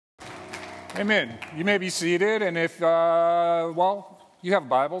Amen. You may be seated, and if, you have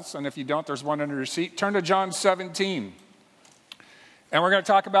Bibles, and if you don't, there's one under your seat. Turn to John 17. And we're going to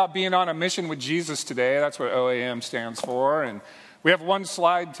talk about being on a mission with Jesus today. That's what OAM stands for. And we have one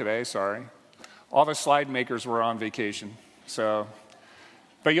slide today, sorry. All the slide makers were on vacation.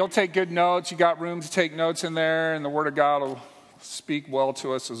 But you'll take good notes. You got room to take notes in there, and the Word of God will speak well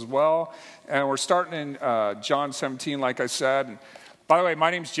to us as well. And we're starting in John 17, like I said. And by the way,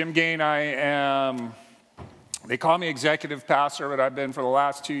 my name's Jim Gain. They call me executive pastor, but I've been for the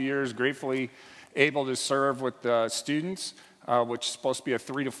last 2 years gratefully able to serve with the students, which is supposed to be a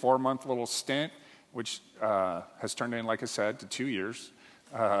 3 to 4 month little stint, which has turned in, like I said, to 2 years.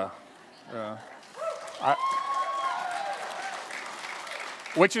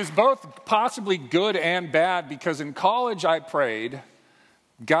 Which is both possibly good and bad, because in college I prayed,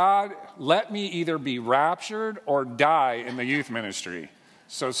 God, let me either be raptured or die in the youth ministry.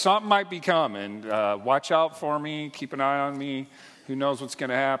 So something might be coming. Watch out for me. Keep an eye on me. Who knows what's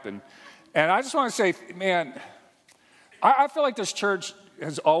going to happen? And I just want to say, man, I feel like this church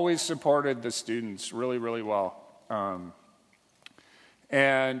has always supported the students really, really well.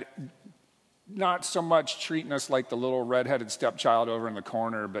 And not so much treating us like the little redheaded stepchild over in the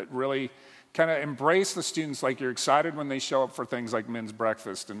corner, but really kind of embrace the students like you're excited when they show up for things like men's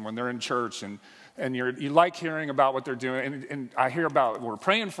breakfast and when they're in church, and you like hearing about what they're doing. And I hear about, we're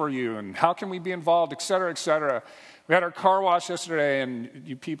praying for you, and how can we be involved, et cetera, et cetera. We had our car wash yesterday, and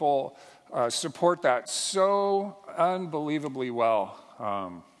you people support that so unbelievably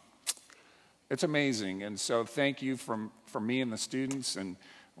well. It's amazing. And so thank you from me and the students, and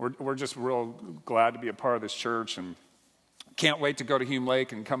we're just real glad to be a part of this church, and can't wait to go to Hume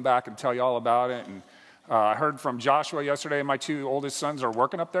Lake and come back and tell you all about it. And I heard from Joshua yesterday. My 2 oldest sons are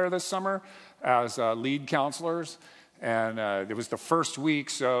working up there this summer as lead counselors. And it was the first week,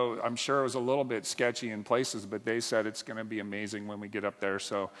 so I'm sure it was a little bit sketchy in places, but they said it's going to be amazing when we get up there.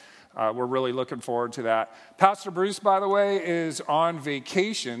 So we're really looking forward to that. Pastor Bruce, by the way, is on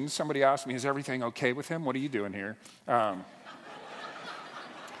vacation. Somebody asked me, is everything okay with him? What are you doing here?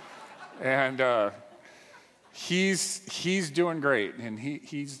 He's doing great, and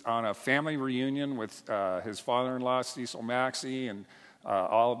he's on a family reunion with his father-in-law, Cecil Maxey, and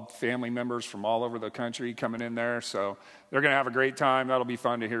all family members from all over the country coming in there. So they're going to have a great time. That'll be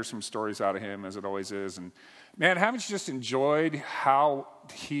fun to hear some stories out of him, as it always is. And man, haven't you just enjoyed how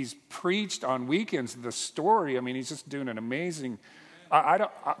he's preached on weekends? The story, I mean, he's just doing an amazing.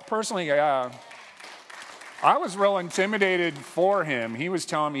 Personally, I was real intimidated for him. He was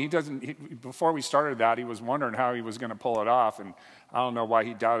telling me before we started that, he was wondering how he was going to pull it off. And I don't know why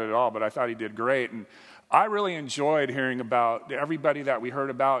he doubted it all, but I thought he did great. And I really enjoyed hearing about everybody that we heard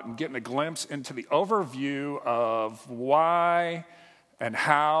about and getting a glimpse into the overview of why and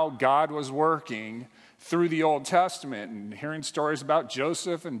how God was working through the Old Testament, and hearing stories about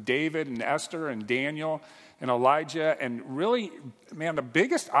Joseph and David and Esther and Daniel and Elijah. And really, man, the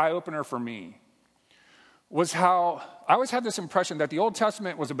biggest eye-opener for me was how I always had this impression that the Old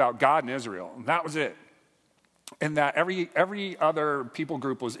Testament was about God and Israel, and that was it. And that every other people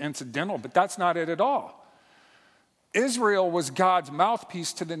group was incidental, but that's not it at all. Israel was God's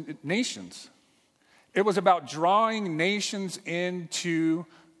mouthpiece to the nations. It was about drawing nations into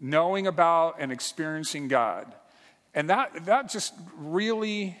knowing about and experiencing God. And that just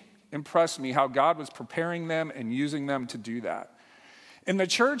really impressed me, how God was preparing them and using them to do that. In the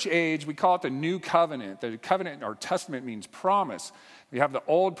church age, we call it the New Covenant. The covenant or testament means promise. We have the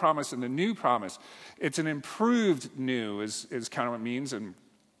old promise and the new promise. It's an improved new is kind of what it means. And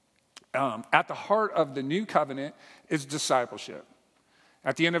at the heart of the new covenant is discipleship.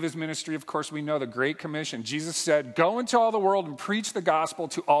 At the end of his ministry, of course, we know the Great Commission. Jesus said, go into all the world and preach the gospel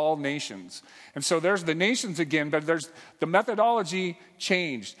to all nations. And so there's the nations again, but there's the methodology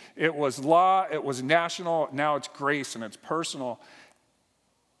changed. It was law, it was national, now it's grace and it's personal.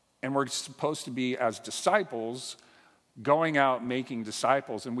 And we're supposed to be, as disciples, going out making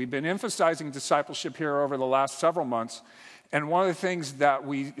disciples. And we've been emphasizing discipleship here over the last several months. And one of the things that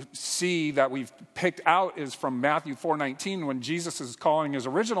we see that we've picked out is from Matthew 4:19, when Jesus is calling his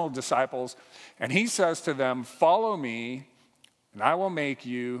original disciples. And he says to them, follow me, and I will make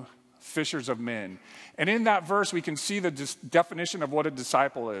you fishers of men. And in that verse, we can see the definition of what a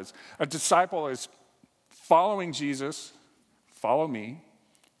disciple is. A disciple is following Jesus, follow me,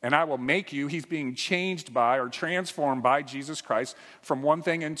 and I will make you. He's being changed by or transformed by Jesus Christ from one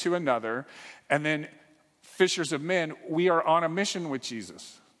thing into another. And then fishers of men, we are on a mission with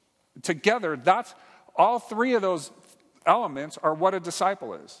Jesus. Together, that's all 3 of those elements are what a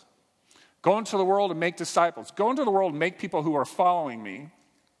disciple is. Go into the world and make disciples. Go into the world and make people who are following me.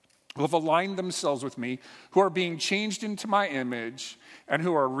 who have aligned themselves with me, who are being changed into my image, and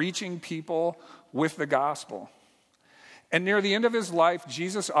who are reaching people with the gospel. And near the end of his life,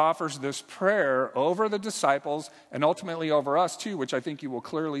 Jesus offers this prayer over the disciples and ultimately over us too, which I think you will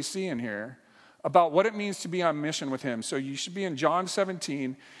clearly see in here, about what it means to be on mission with him. So you should be in John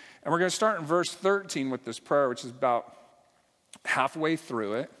 17, and we're going to start in verse 13 with this prayer, which is about halfway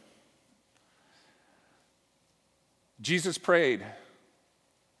through it. Jesus prayed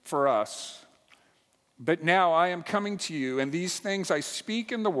for us, "But now I am coming to you, and these things I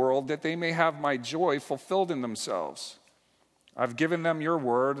speak in the world, that they may have my joy fulfilled in themselves. I've given them your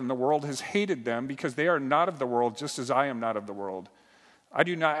word, and the world has hated them because they are not of the world, just as I am not of the world. I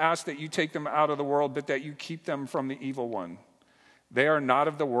do not ask that you take them out of the world, but that you keep them from the evil one. They are not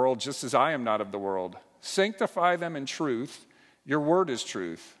of the world, just as I am not of the world. Sanctify them in truth. Your word is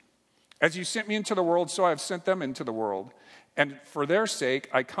truth. As you sent me into the world, so I have sent them into the world. And for their sake,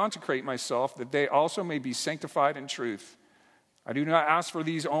 I consecrate myself, that they also may be sanctified in truth. I do not ask for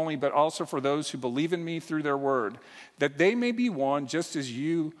these only, but also for those who believe in me through their word, that they may be one, just as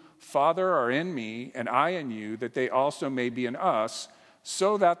you, Father, are in me, and I in you, that they also may be in us,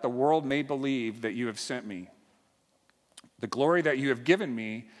 so that the world may believe that you have sent me. The glory that you have given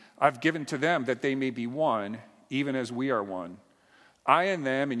me, I've given to them, that they may be one, even as we are one. I and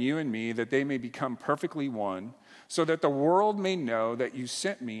them, and you and me, that they may become perfectly one, so that the world may know that you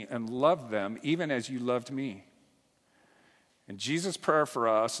sent me and loved them, even as you loved me." And Jesus' prayer for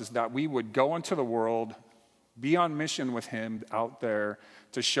us is that we would go into the world, be on mission with him out there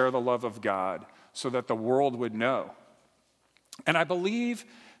to share the love of God, so that the world would know. And I believe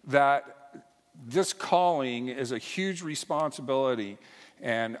that this calling is a huge responsibility.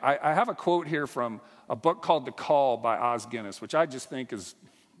 And I have a quote here from a book called The Call by Os Guinness, which I just think is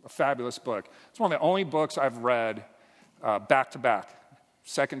a fabulous book. It's one of the only books I've read back to back,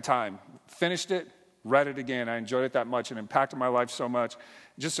 second time. Finished it, read it again. I enjoyed it that much and impacted my life so much.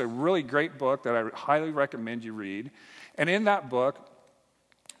 Just a really great book that I highly recommend you read. And in that book,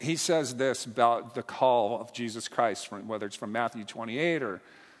 he says this about the call of Jesus Christ, whether it's from Matthew 28 or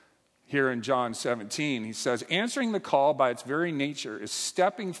here in John 17. He says, "Answering the call by its very nature is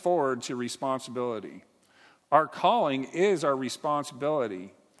stepping forward to responsibility. Our calling is our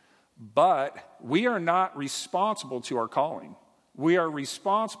responsibility, but we are not responsible to our calling. We are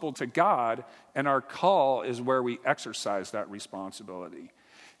responsible to God, and our call is where we exercise that responsibility."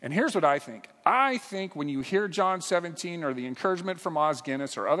 And here's what I think. I think when you hear John 17 or the encouragement from Os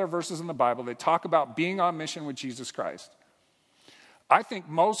Guinness or other verses in the Bible that talk about being on mission with Jesus Christ, I think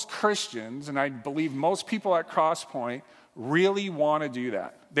most Christians, and I believe most people at Crosspoint, really want to do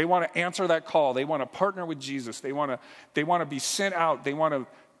that. They want to answer that call. They want to partner with Jesus. They want to be sent out. They want to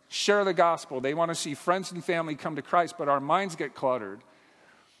share the gospel. They want to see friends and family come to Christ, but our minds get cluttered.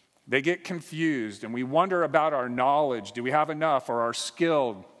 They get confused, and we wonder about our knowledge. Do we have enough? Or our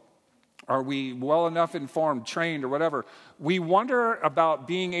skill? Are we well enough informed, trained, or whatever? We wonder about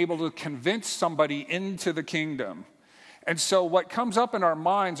being able to convince somebody into the kingdom. And so what comes up in our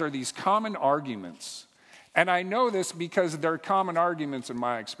minds are these common arguments. And I know this because they're common arguments in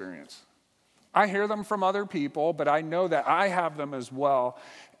my experience. I hear them from other people, but I know that I have them as well.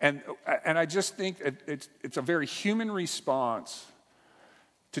 And I just think it's a very human response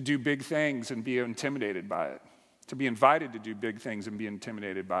to do big things and be intimidated by it, to be invited to do big things and be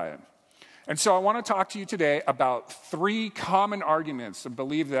intimidated by it. And so I want to talk to you today about 3 common arguments and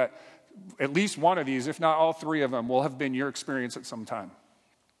believe that at least one of these, if not all 3 of them, will have been your experience at some time,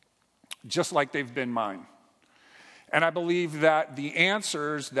 just like they've been mine. And I believe that the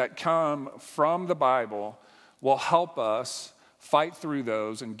answers that come from the Bible will help us fight through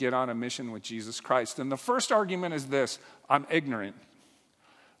those and get on a mission with Jesus Christ. And the first argument is this: I'm ignorant.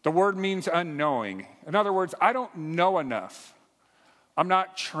 The word means unknowing. In other words, I don't know enough. I'm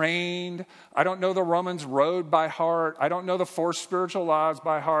not trained. I don't know the Romans Road by heart. I don't know the 4 spiritual laws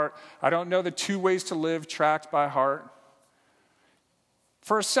by heart. I don't know the 2 ways to live tract by heart.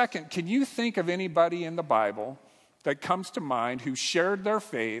 For a second, can you think of anybody in the Bible that comes to mind who shared their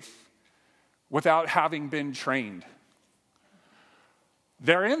faith without having been trained?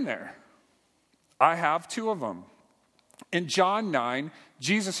 They're in there. I have 2 of them. In John 9,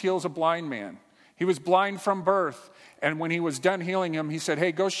 Jesus heals a blind man. He was blind from birth. And when he was done healing him, he said,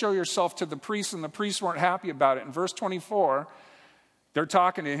 "Hey, go show yourself to the priests." And the priests weren't happy about it. In verse 24, they're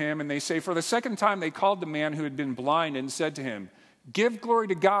talking to him, and they say, "For the second time they called the man who had been blind and said to him, 'Give glory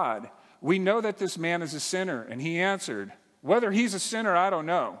to God. We know that this man is a sinner.' And he answered, 'Whether he's a sinner, I don't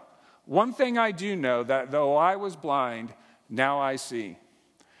know. One thing I do know, that though I was blind, now I see.'"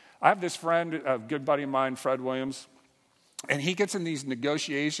 I have this friend, a good buddy of mine, Fred Williams. And he gets in these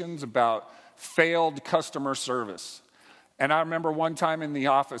negotiations about failed customer service. And I remember one time in the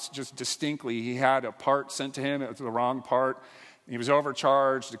office, just distinctly, he had a part sent to him. It was the wrong part. He was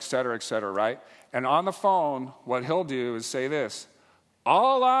overcharged, et cetera, right? And on the phone, what he'll do is say this: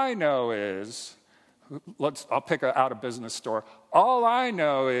 all I know is, I'll pick a out of business store. All I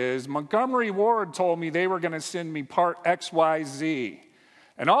know is Montgomery Ward told me they were going to send me part XYZ.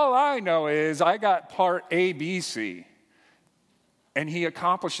 And all I know is I got part ABC. And he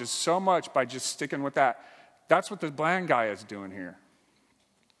accomplishes so much by just sticking with that. That's what the blind guy is doing here.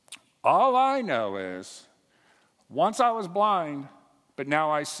 All I know is, once I was blind, but now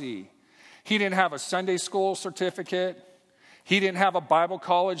I see. He didn't have a Sunday school certificate. He didn't have a Bible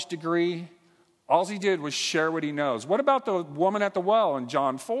college degree. All he did was share what he knows. What about the woman at the well in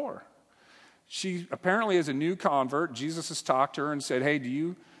John 4? She apparently is a new convert. Jesus has talked to her and said, hey, do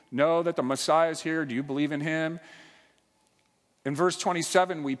you know that the Messiah is here? Do you believe in him? In verse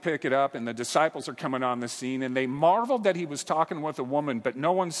 27, we pick it up, and the disciples are coming on the scene, and they marveled that he was talking with a woman, but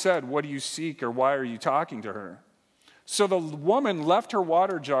no one said, what do you seek, or why are you talking to her? So the woman left her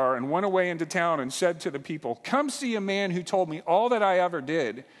water jar and went away into town and said to the people, come see a man who told me all that I ever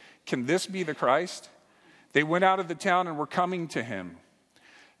did. Can this be the Christ? They went out of the town and were coming to him.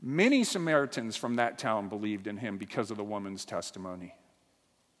 Many Samaritans from that town believed in him because of the woman's testimony.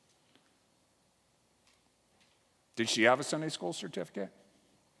 Did she have a Sunday school certificate?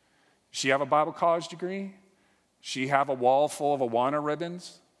 Did she have a Bible college degree? Did she have a wall full of Awana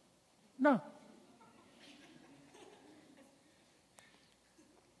ribbons? No.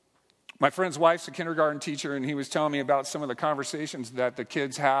 My friend's wife's a kindergarten teacher, and he was telling me about some of the conversations that the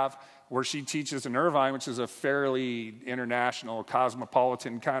kids have where she teaches in Irvine, which is a fairly international,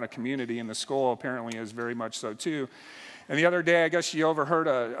 cosmopolitan kind of community, and the school apparently is very much so too. And the other day, I guess she overheard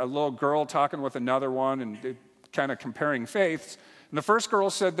a little girl talking with another one and kind of comparing faiths. And the first girl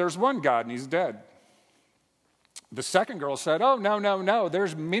said, there's one God and he's dead. The second girl said, oh, no,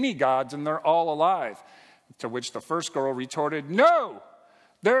 there's many gods and they're all alive. To which the first girl retorted, no,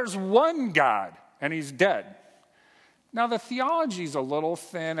 there's one God and he's dead. Now the theology's a little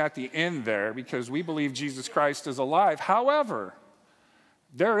thin at the end there because we believe Jesus Christ is alive. However,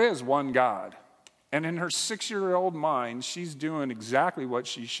 there is one God. And in her 6-year-old mind, she's doing exactly what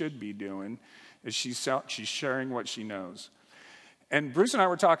she should be doing, is she's sharing what she knows. And Bruce and I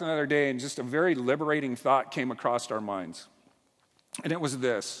were talking the other day, and just a very liberating thought came across our minds. And it was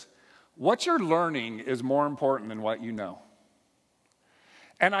this: what you're learning is more important than what you know.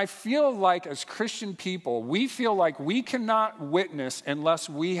 And I feel like as Christian people, we feel like we cannot witness unless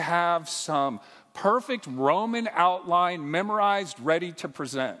we have some perfect Roman outline memorized, ready to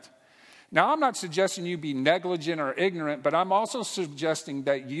present. Now, I'm not suggesting you be negligent or ignorant, but I'm also suggesting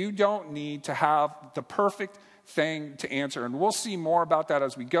that you don't need to have the perfect thing to answer. And we'll see more about that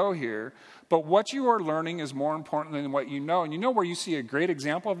as we go here. But what you are learning is more important than what you know. And you know where you see a great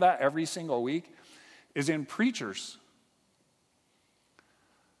example of that every single week is in preachers.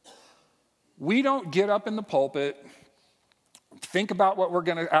 We don't get up in the pulpit, after thinking about what we're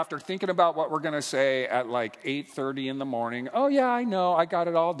going to say at like 8:30 in the morning. Oh yeah, I know, I got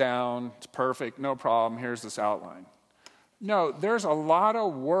it all down. It's perfect, no problem. Here's this outline. No, there's a lot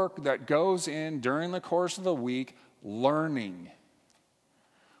of work that goes in during the course of the week learning.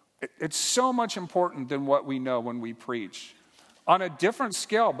 It's so much important than what we know when we preach. On a different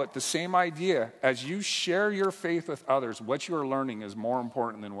scale, but the same idea. As you share your faith with others, what you are learning is more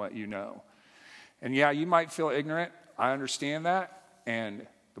important than what you know. And yeah, you might feel ignorant. I understand that. And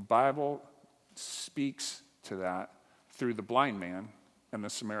the Bible speaks to that through the blind man and the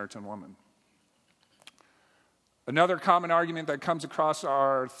Samaritan woman. Another common argument that comes across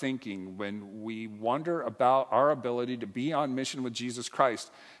our thinking when we wonder about our ability to be on mission with Jesus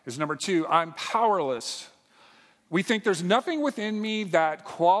Christ is number 2, I'm powerless. We think there's nothing within me that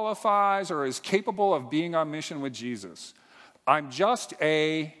qualifies or is capable of being on mission with Jesus. I'm just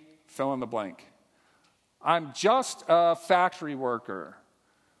a fill in the blank. I'm just a factory worker.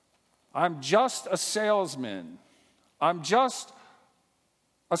 I'm just a salesman. I'm just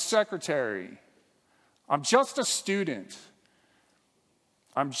a secretary. I'm just a student.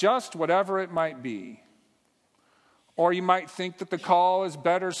 I'm just whatever it might be. Or you might think that the call is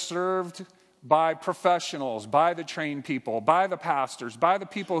better served by professionals, by the trained people, by the pastors, by the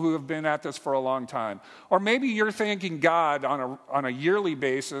people who have been at this for a long time. Or maybe you're thanking God on a yearly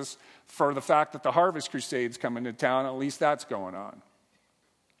basis for the fact that the Harvest Crusade's coming to town. At least that's going on.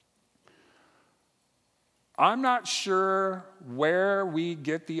 I'm not sure where we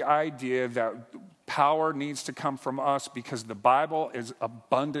get the idea that power needs to come from us, because the Bible is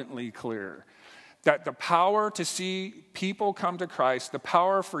abundantly clear That the power to see people come to Christ, the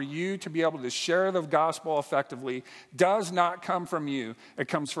power for you to be able to share the gospel effectively, does not come from you. It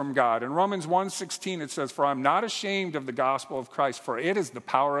comes from God. In Romans 1:16 it says, "For I'm not ashamed of the gospel of Christ, for it is the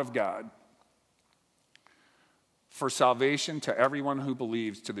power of God for salvation to everyone who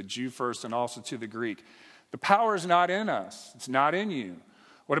believes, to the Jew first and also to the Greek." The power is not in us. It's not in you.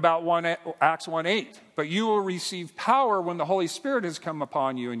 What about Acts 1:8? "But you will receive power when the Holy Spirit has come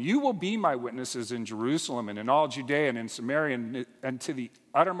upon you, and you will be my witnesses in Jerusalem and in all Judea and in Samaria and to the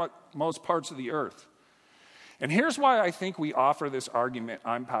uttermost parts of the earth." And here's why I think we offer this argument,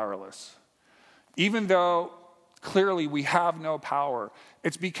 I'm powerless. Even though clearly we have no power.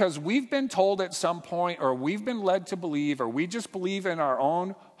 It's because we've been told at some point, or we've been led to believe, or we just believe in our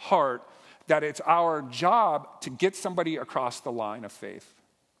own heart that it's our job to get somebody across the line of faith.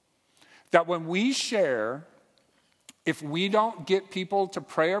 That when we share, if we don't get people to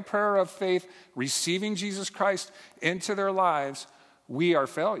pray a prayer of faith, receiving Jesus Christ into their lives, we are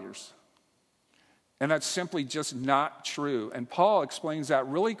failures. And that's simply just not true. And Paul explains that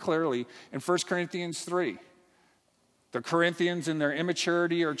really clearly in 1 Corinthians 3. The Corinthians, in their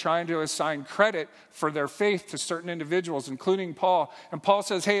immaturity, are trying to assign credit for their faith to certain individuals, including Paul. And Paul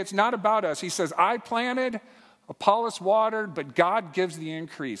says, hey, it's not about us. He says, I planted, Apollos watered, but God gives the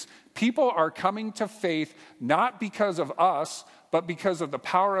increase. People are coming to faith not because of us, but because of the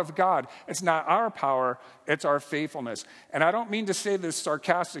power of God. It's not our power, it's our faithfulness. And I don't mean to say this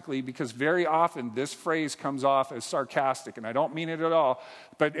sarcastically, because very often this phrase comes off as sarcastic, and I don't mean it at all,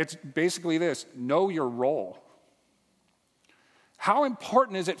 but it's basically this: know your role. How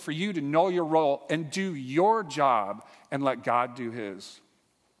important is it for you to know your role and do your job and let God do his?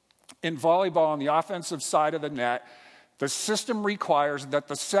 In volleyball, on the offensive side of the net, the system requires that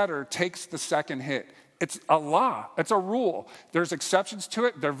the setter takes the second hit. It's a law. It's a rule. There's exceptions to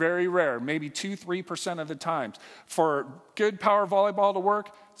it. They're very rare, maybe 2-3% of the times. For good power volleyball to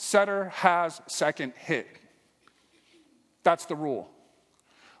work, setter has second hit. That's the rule.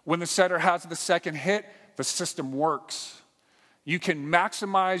 When the setter has the second hit, the system works. You can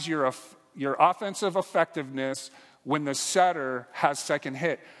maximize your offensive effectiveness when the setter has second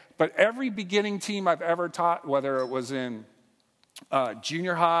hit. But every beginning team I've ever taught, whether it was in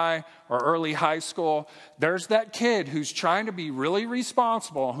junior high or early high school, there's that kid who's trying to be really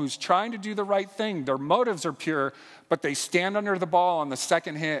responsible, who's trying to do the right thing. Their motives are pure, but they stand under the ball on the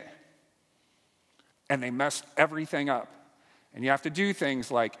second hit, and they mess everything up. And you have to do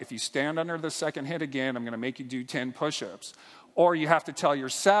things like, if you stand under the second hit again, I'm going to make you do 10 push-ups. Or you have to tell your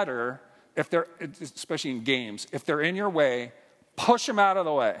setter, if they're, especially in games, if they're in your way, push them out of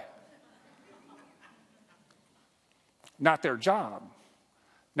the way. Not their job.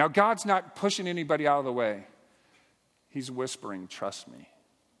 Now, God's not pushing anybody out of the way. He's whispering, trust me.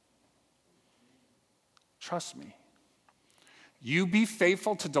 Trust me. You be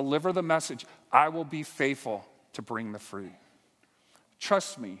faithful to deliver the message. I will be faithful to bring the fruit.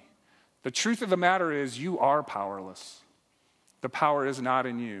 Trust me. The truth of the matter is you are powerless. The power is not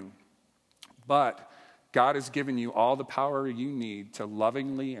in you. But God has given you all the power you need to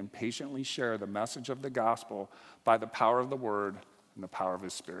lovingly and patiently share the message of the gospel by the power of the word and the power of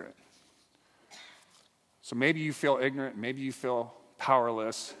his Spirit. So maybe you feel ignorant, maybe you feel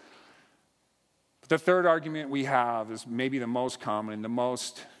powerless. But the third argument we have is maybe the most common, the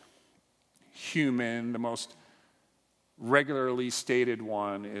most human, the most regularly stated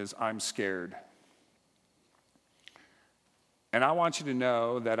one is, I'm scared. And I want you to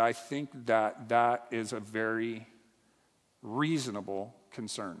know that I think that that is a very reasonable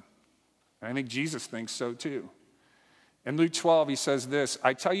concern. And I think Jesus thinks so too. In Luke 12, he says this,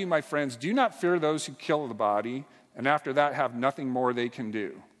 I tell you, my friends, do not fear those who kill the body, and after that have nothing more they can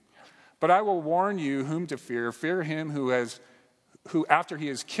do. But I will warn you whom to fear. Fear him who after he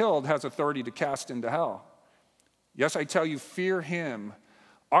is killed has authority to cast into hell. Yes, I tell you, fear him.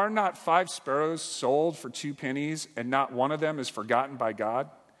 Are not 5 sparrows sold for 2 pennies, and not one of them is forgotten by God?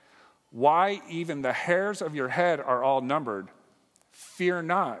 Why, even the hairs of your head are all numbered. Fear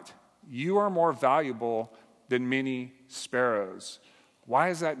not. You are more valuable than many sparrows. Why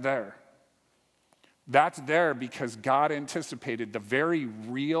is that there? That's there because God anticipated the very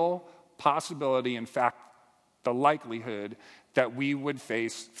real possibility, in fact, the likelihood that we would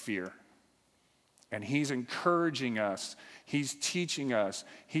face fear. And he's encouraging us. He's teaching us.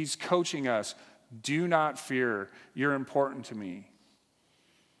 He's coaching us. Do not fear. You're important to me.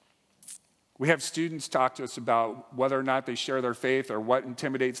 We have students talk to us about whether or not they share their faith or what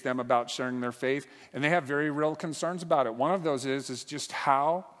intimidates them about sharing their faith. And they have very real concerns about it. One of those is just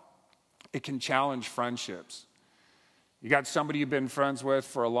how it can challenge friendships. You got somebody you've been friends with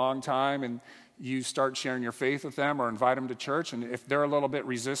for a long time, and you start sharing your faith with them or invite them to church, and if they're a little bit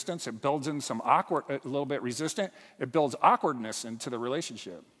resistant, it builds in it builds awkwardness into the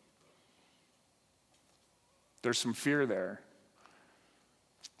relationship. There's some fear there.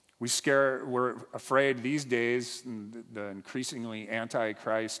 We're afraid these days, in the increasingly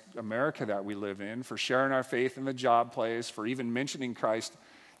anti-Christ America that we live in, for sharing our faith in the job place, for even mentioning Christ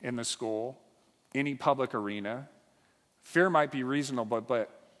in the school, any public arena. Fear might be reasonable, but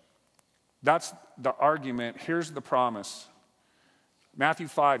that's the argument. Here's the promise. Matthew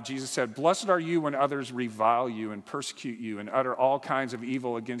 5, Jesus said, "Blessed are you when others revile you and persecute you and utter all kinds of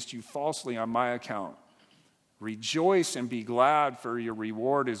evil against you falsely on my account. Rejoice and be glad, for your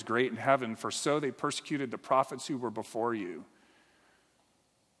reward is great in heaven, for so they persecuted the prophets who were before you."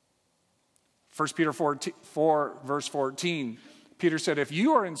 1 Peter 4, verse 14, Peter said, "If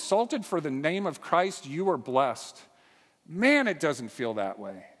you are insulted for the name of Christ, you are blessed." Man, it doesn't feel that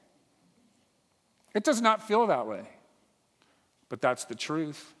way. It does not feel that way. But that's the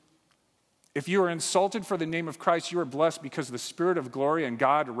truth. If you are insulted for the name of Christ, you are blessed because the Spirit of glory and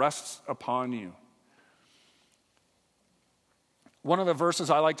God rests upon you. One of the verses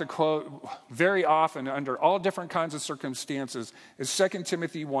I like to quote very often under all different kinds of circumstances is 2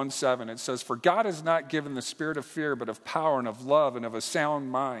 Timothy 1:7. It says, "For God has not given the spirit of fear, but of power and of love and of a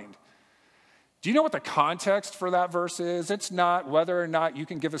sound mind." Do you know what the context for that verse is? It's not whether or not you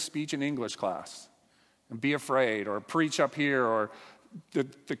can give a speech in English class and be afraid, or preach up here, or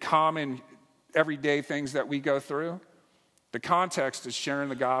the common everyday things that we go through. The context is sharing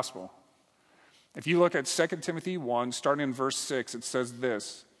the gospel. If you look at 2 Timothy 1, starting in verse 6, it says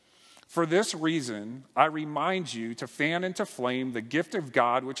this: "For this reason, I remind you to fan into flame the gift of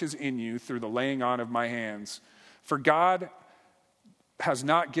God which is in you through the laying on of my hands. For God has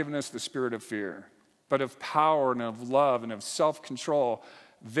not given us the spirit of fear, but of power and of love and of self-control.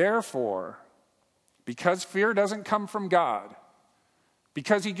 Therefore, because fear doesn't come from God,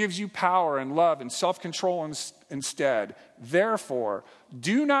 because he gives you power and love and self-control instead, therefore,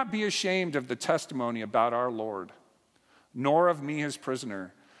 do not be ashamed of the testimony about our Lord, nor of me his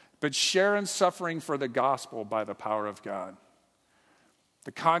prisoner, but share in suffering for the gospel by the power of God."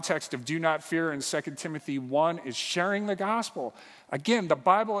 The context of do not fear in 2 Timothy 1 is sharing the gospel. Again, the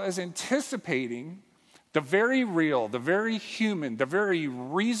Bible is anticipating the very real, the very human, the very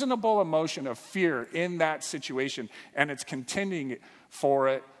reasonable emotion of fear in that situation, and it's contending for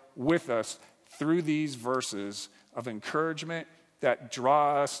it with us through these verses of encouragement that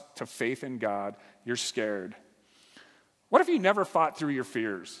draw us to faith in God. You're scared. What if you never fought through your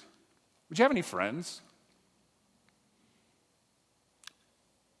fears? Would you have any friends?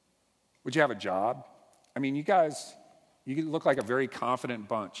 Would you have a job? I mean, you guys, you look like a very confident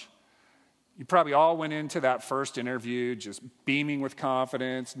bunch. You probably all went into that first interview just beaming with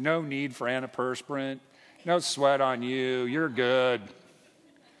confidence, no need for antiperspirant, no sweat on you, you're good.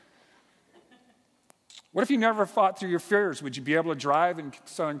 What if you never fought through your fears? Would you be able to drive in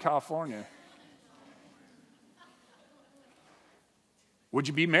Southern California? Would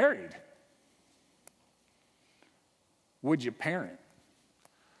you be married? Would you parent?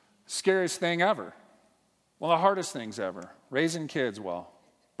 Scariest thing ever. Well, the hardest things ever. Raising kids well,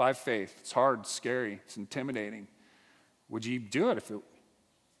 by faith. It's hard, it's scary, it's intimidating. Would you do it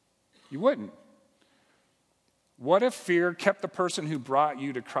you wouldn't? What if fear kept the person who brought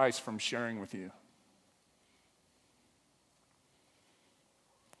you to Christ from sharing with you?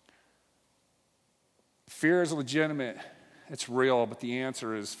 Fear is legitimate, it's real, but the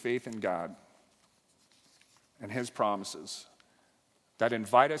answer is faith in God and his promises that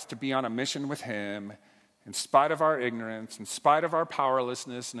invite us to be on a mission with him in spite of our ignorance, in spite of our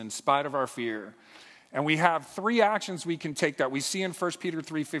powerlessness, and in spite of our fear. And we have three actions we can take that we see in 1 Peter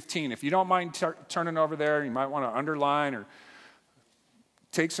 3:15. If you don't mind turning over there, you might want to underline or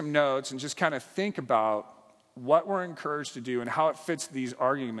take some notes and just kind of think about what we're encouraged to do and how it fits these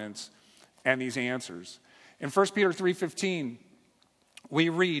arguments and these answers. In 1 Peter 3:15, we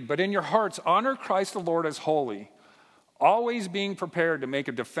read, "But in your hearts honor Christ the Lord as holy, always being prepared to make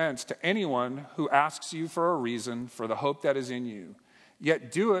a defense to anyone who asks you for a reason for the hope that is in you.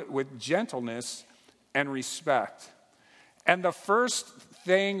 Yet do it with gentleness and respect." And the first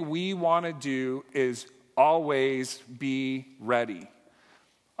thing we want to do is always be ready.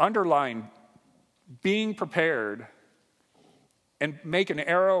 Underline being prepared and make an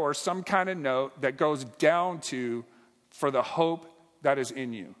arrow or some kind of note that goes down to for the hope that is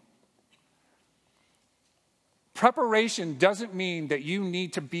in you. Preparation doesn't mean that you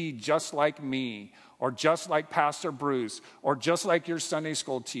need to be just like me, or just like Pastor Bruce, or just like your Sunday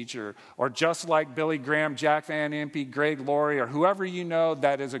school teacher, or just like Billy Graham, Jack Van Impe, Greg Laurie, or whoever you know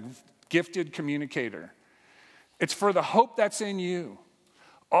that is gifted communicator. It's for the hope that's in you.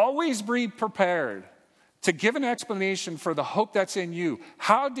 Always be prepared to give an explanation for the hope that's in you.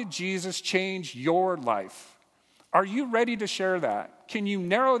 How did Jesus change your life? Are you ready to share that? Can you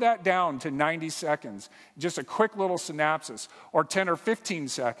narrow that down to 90 seconds? Just a quick little synopsis, or 10 or 15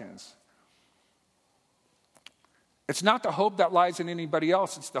 seconds. It's not the hope that lies in anybody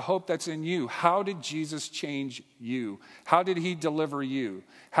else. It's the hope that's in you. How did Jesus change you? How did he deliver you?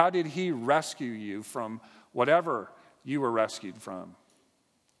 How did he rescue you from whatever you were rescued from?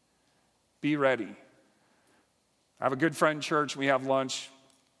 Be ready. I have a good friend in church. We have lunch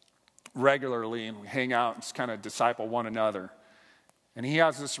regularly, and we hang out and kind of disciple one another. And he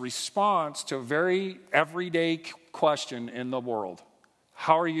has this response to a very everyday question in the world.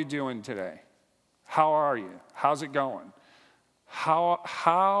 How are you doing today? How are you? How's it going?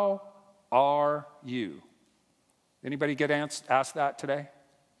 How are you? Anybody get asked that today?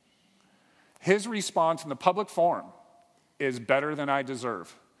 His response in the public forum is better than I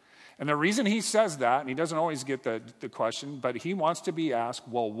deserve. And the reason he says that, and he doesn't always get the question, but he wants to be asked,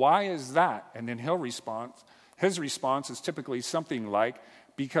 well, why is that? And then his response is typically something like,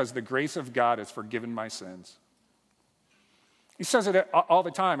 because the grace of God has forgiven my sins. He says it all the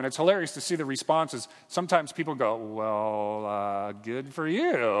time, and it's hilarious to see the responses. Sometimes people go, well, good for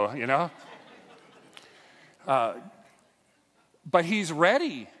you, you know. But he's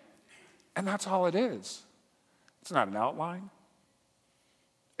ready, and that's all it is. It's not an outline.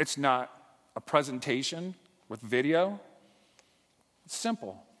 It's not a presentation with video. It's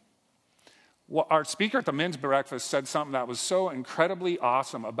simple. Well, our speaker at the men's breakfast said something that was so incredibly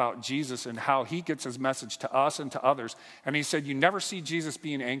awesome about Jesus and how he gets his message to us and to others. And he said, you never see Jesus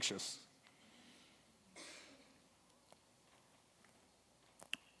being anxious.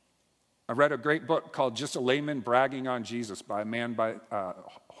 I read a great book called Just a Layman Bragging on Jesus by a man by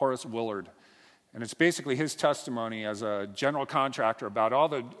Horace Willard. And it's basically his testimony as a general contractor about all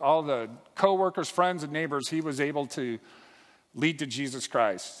the co-workers, friends, and neighbors he was able to lead to Jesus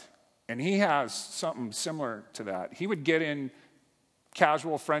Christ. And he has something similar to that. He would get in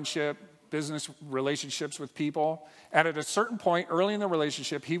casual friendship, business relationships with people. And at a certain point early in the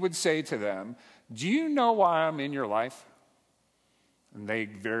relationship, he would say to them, do you know why I'm in your life? And they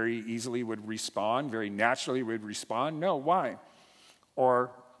very easily would respond, very naturally would respond, no, why?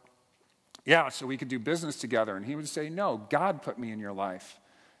 Or, yeah, so we could do business together. And he would say, no, God put me in your life.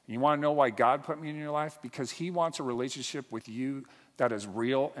 And you want to know why God put me in your life? Because he wants a relationship with you that is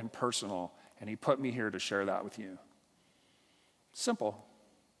real and personal. And he put me here to share that with you. Simple.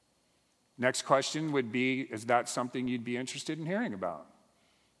 Next question would be, is that something you'd be interested in hearing about?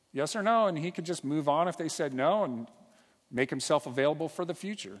 Yes or no? And he could just move on if they said no and make himself available for the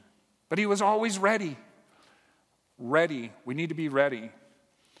future. But he was always ready. Ready. We need to be ready.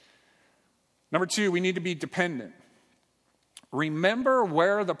 Number 2, we need to be dependent. Remember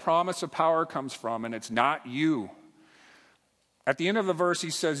where the promise of power comes from, and it's not you. At the end of the verse, he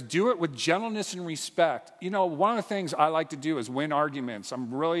says, do it with gentleness and respect. You know, one of the things I like to do is win arguments.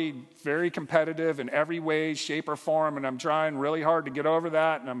 I'm really very competitive in every way, shape, or form, and I'm trying really hard to get over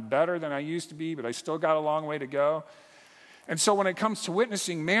that, and I'm better than I used to be, but I still got a long way to go. And so when it comes to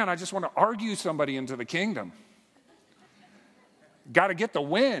witnessing, man, I just want to argue somebody into the kingdom. Got to get the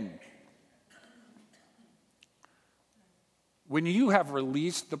win. When you have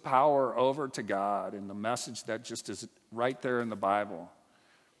released the power over to God and the message that just is right there in the Bible,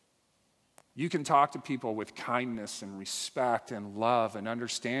 you can talk to people with kindness and respect and love and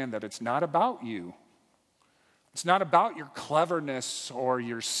understand that it's not about you. It's not about your cleverness or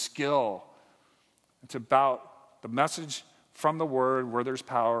your skill. It's about the message from the Word where there's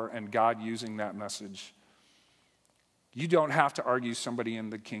power and God using that message. You don't have to argue somebody in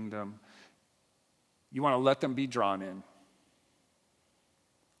the kingdom. You want to let them be drawn in.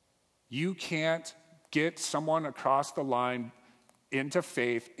 You can't get someone across the line into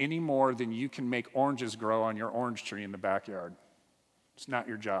faith any more than you can make oranges grow on your orange tree in the backyard. It's not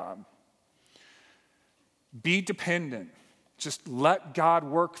your job. Be dependent. Just let God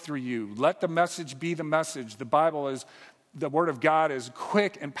work through you. Let the message be the message. The Word of God is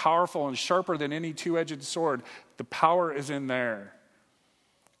quick and powerful and sharper than any two-edged sword. The power is in there.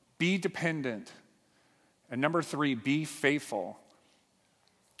 Be dependent. And number 3, be faithful.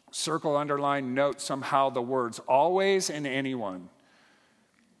 Circle, underline, note somehow the words always and anyone.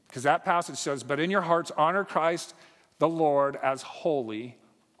 Because that passage says, but in your hearts honor Christ the Lord as holy,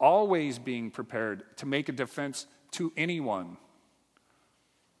 always being prepared to make a defense to anyone.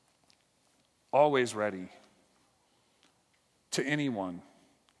 Always ready. To anyone.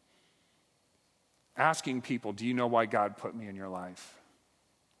 Asking people, do you know why God put me in your life?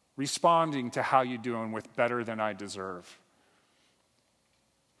 responding to how you doing with better than I deserve.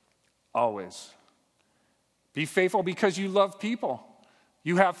 Always. Be faithful because you love people.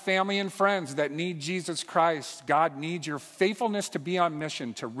 You have family and friends that need Jesus Christ. God needs your faithfulness to be on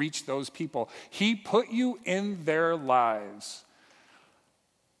mission to reach those people. He put you in their lives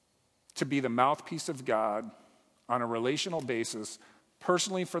to be the mouthpiece of God on a relational basis,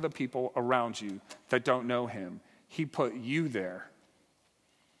 personally for the people around you that don't know him. He put you there.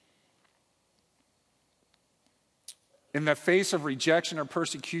 In the face of rejection or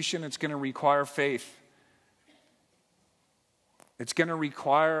persecution, it's going to require faith. It's going to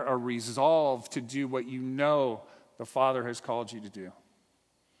require a resolve to do what you know the Father has called you to do.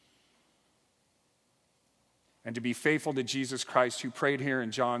 And to be faithful to Jesus Christ, who prayed here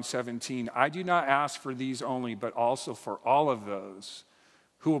in John 17, I do not ask for these only, but also for all of those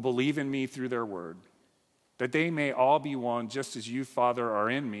who will believe in me through their word, that they may all be one, just as you, Father,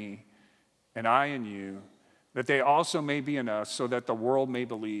 are in me, and I in you, that they also may be in us, so that the world may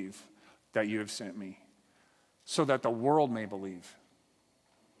believe that you have sent me. So that the world may believe.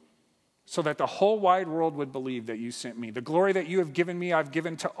 So that the whole wide world would believe that you sent me. The glory that you have given me, I've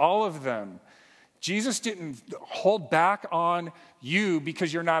given to all of them. Jesus didn't hold back on you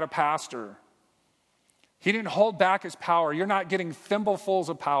because you're not a pastor. He didn't hold back his power. You're not getting thimblefuls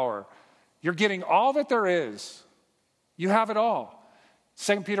of power. You're getting all that there is. You have it all.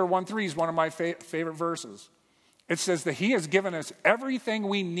 2 Peter 1:3 is one of my favorite verses. It says that he has given us everything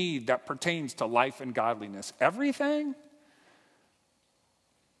we need that pertains to life and godliness. Everything?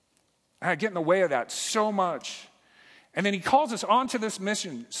 I get in the way of that so much. And then he calls us onto this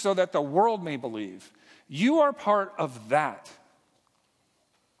mission so that the world may believe. You are part of that.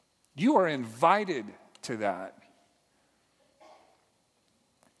 You are invited to that.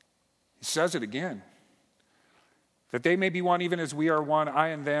 He says it again. That they may be one even as we are one, I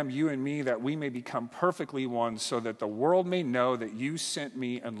and them, you and me, that we may become perfectly one, so that the world may know that you sent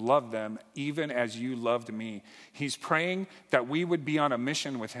me and loved them even as you loved me. He's praying that we would be on a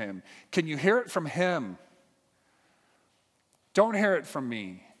mission with him. Can you hear it from him? Don't hear it from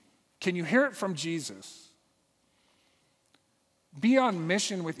me. Can you hear it from Jesus? Be on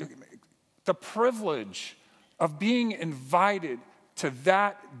mission with the privilege of being invited to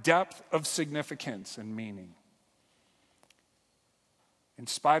that depth of significance and meaning. In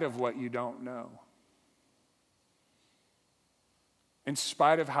spite of what you don't know. In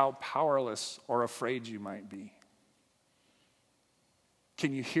spite of how powerless or afraid you might be.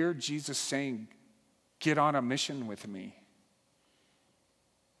 Can you hear Jesus saying, get on a mission with me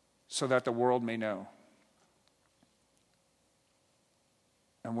so that the world may know?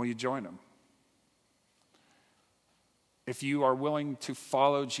 And will you join him? If you are willing to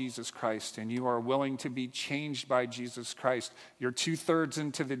follow Jesus Christ and you are willing to be changed by Jesus Christ, you're 2/3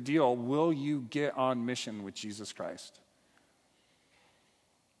 into the deal. Will you get on mission with Jesus Christ?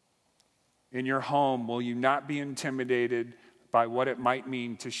 In your home, will you not be intimidated by what it might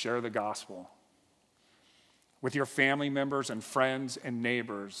mean to share the gospel? With your family members and friends and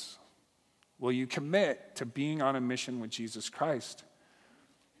neighbors, will you commit to being on a mission with Jesus Christ?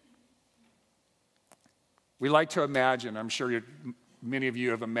 We like to imagine, I'm sure many of you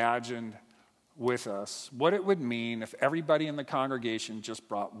have imagined with us, what it would mean if everybody in the congregation just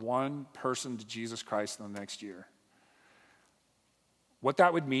brought one person to Jesus Christ in the next year. What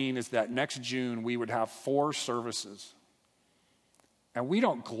that would mean is that next June we would have 4 services. And we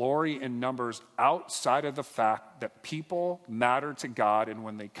don't glory in numbers outside of the fact that people matter to God, and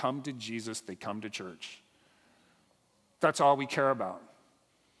when they come to Jesus, they come to church. That's all we care about.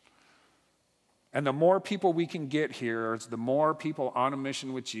 And the more people we can get here, the more people on a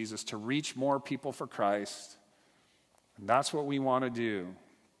mission with Jesus to reach more people for Christ. And that's what we want to do.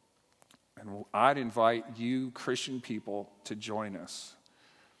 And I'd invite you, Christian people, to join us.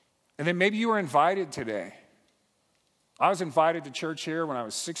 And then maybe you were invited today. I was invited to church here when I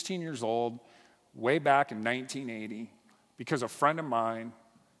was 16 years old, way back in 1980, because a friend of mine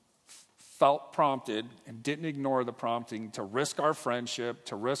felt prompted and didn't ignore the prompting to risk our friendship,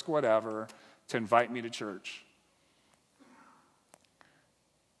 to risk whatever, to invite me to church.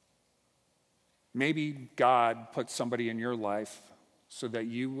 Maybe God put somebody in your life so that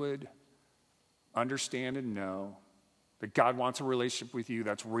you would understand and know that God wants a relationship with you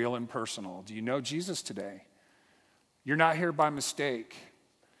that's real and personal. Do you know Jesus today? You're not here by mistake.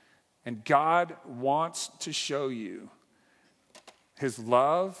 And God wants to show you his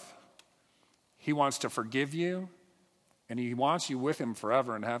love. He wants to forgive you. And he wants you with him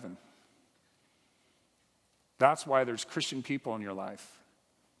forever in heaven. That's why there's Christian people in your life.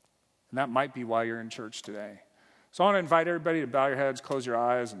 And that might be why you're in church today. So I want to invite everybody to bow your heads, close your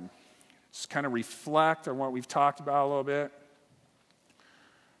eyes, and just kind of reflect on what we've talked about a little bit.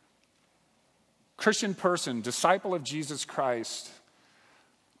 Christian person, disciple of Jesus Christ,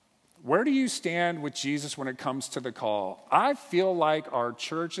 where do you stand with Jesus when it comes to the call? I feel like our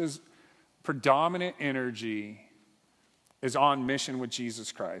church's predominant energy is on mission with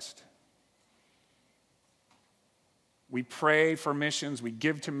Jesus Christ. We pray for missions. We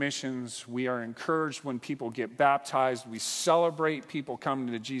give to missions. We are encouraged when people get baptized. We celebrate people coming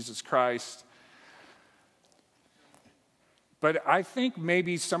to Jesus Christ. But I think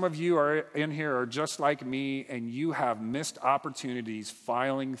maybe some of you are in here are just like me, and you have missed opportunities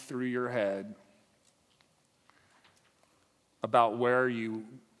filing through your head about where you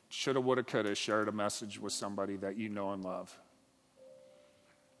shoulda, woulda, coulda shared a message with somebody that you know and love.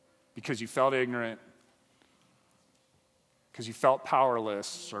 Because you felt ignorant, because you felt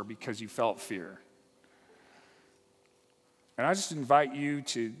powerless, or because you felt fear. And I just invite you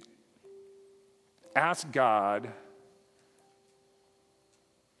to ask God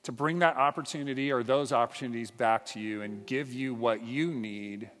to bring that opportunity or those opportunities back to you and give you what you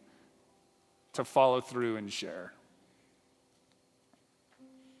need to follow through and share.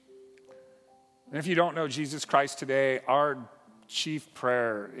 And if you don't know Jesus Christ today, our chief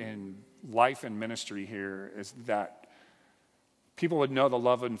prayer in life and ministry here is that people would know the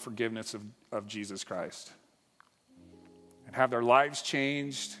love and forgiveness of Jesus Christ and have their lives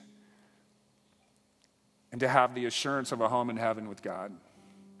changed and to have the assurance of a home in heaven with God.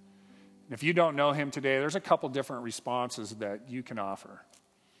 If you don't know him today, there's a couple different responses that you can offer.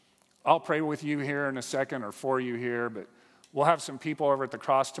 I'll pray with you here in a second or for you here, but we'll have some people over at the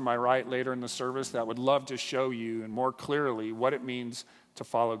cross to my right later in the service that would love to show you and more clearly what it means to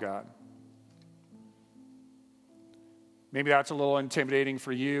follow God. Maybe that's a little intimidating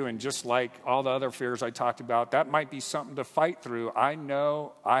for you, and just like all the other fears I talked about, that might be something to fight through. I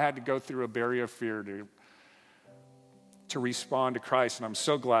know I had to go through a barrier of fear to respond to Christ, and I'm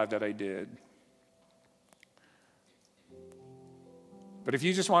so glad that I did. But if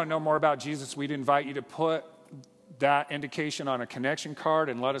you just want to know more about Jesus, we'd invite you to put that indication on a connection card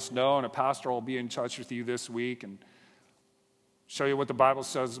and let us know, and a pastor will be in touch with you this week and show you what the Bible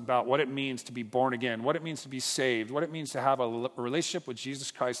says about what it means to be born again, what it means to be saved, what it means to have a relationship with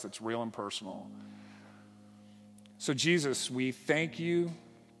Jesus Christ that's real and personal. So Jesus, we thank you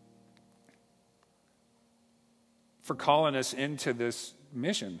for calling us into this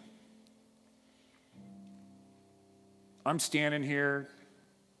mission. I'm standing here,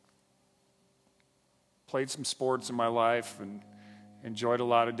 played some sports in my life and enjoyed a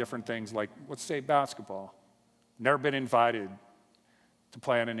lot of different things like, let's say, basketball. Never been invited to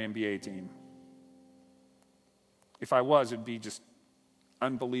play on an NBA team. If I was, it'd be just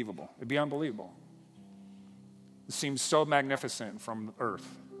unbelievable. It'd be unbelievable. It seems so magnificent from earth.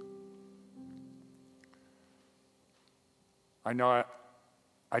 I know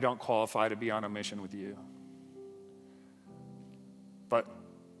I don't qualify to be on a mission with you. But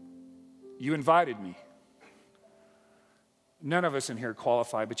you invited me. None of us in here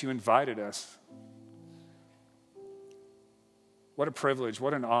qualify, but you invited us. What a privilege,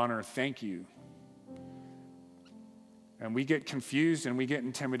 what an honor. Thank you. And we get confused and we get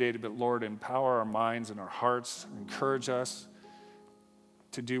intimidated, but Lord, empower our minds and our hearts, encourage us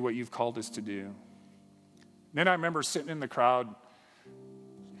to do what you've called us to do. Then I remember sitting in the crowd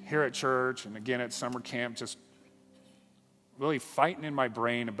here at church and again at summer camp, just really fighting in my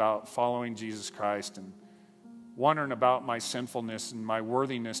brain about following Jesus Christ and wondering about my sinfulness and my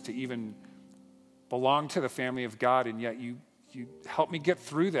worthiness to even belong to the family of God. And yet you helped me get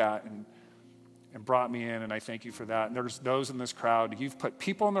through that and brought me in, and I thank you for that. And there's those in this crowd, you've put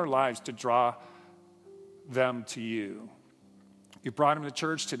people in their lives to draw them to you. You brought them to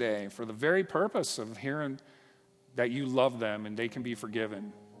church today for the very purpose of hearing that you love them and they can be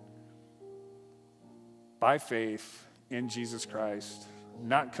forgiven by faith in Jesus Christ,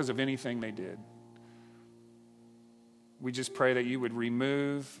 not because of anything they did. We just pray that you would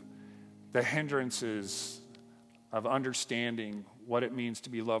remove the hindrances of understanding what it means to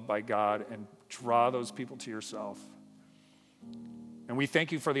be loved by God and draw those people to yourself. And we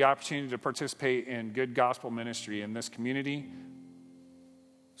thank you for the opportunity to participate in good gospel ministry in this community,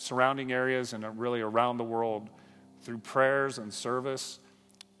 surrounding areas, and really around the world through prayers and service,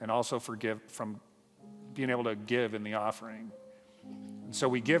 and also from being able to give in the offering. And so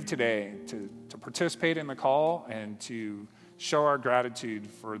we give today to participate in the call and to show our gratitude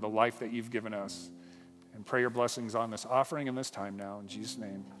for the life that you've given us. And pray your blessings on this offering and this time now. In Jesus'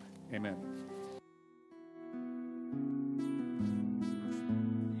 name, amen.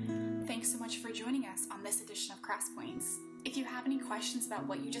 Thanks so much for joining us on this edition of of Crosspoints. If you have any questions about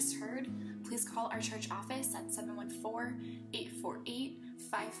what you just heard, please call our church office at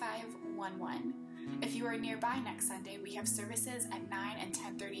 714-848-5511. If you are nearby next Sunday, we have services at 9 and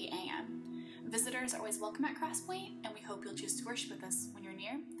 10:30 a.m. Visitors are always welcome at Crosspoint, and we hope you'll choose to worship with us when you're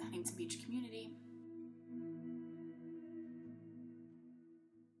near the Huntington Beach community.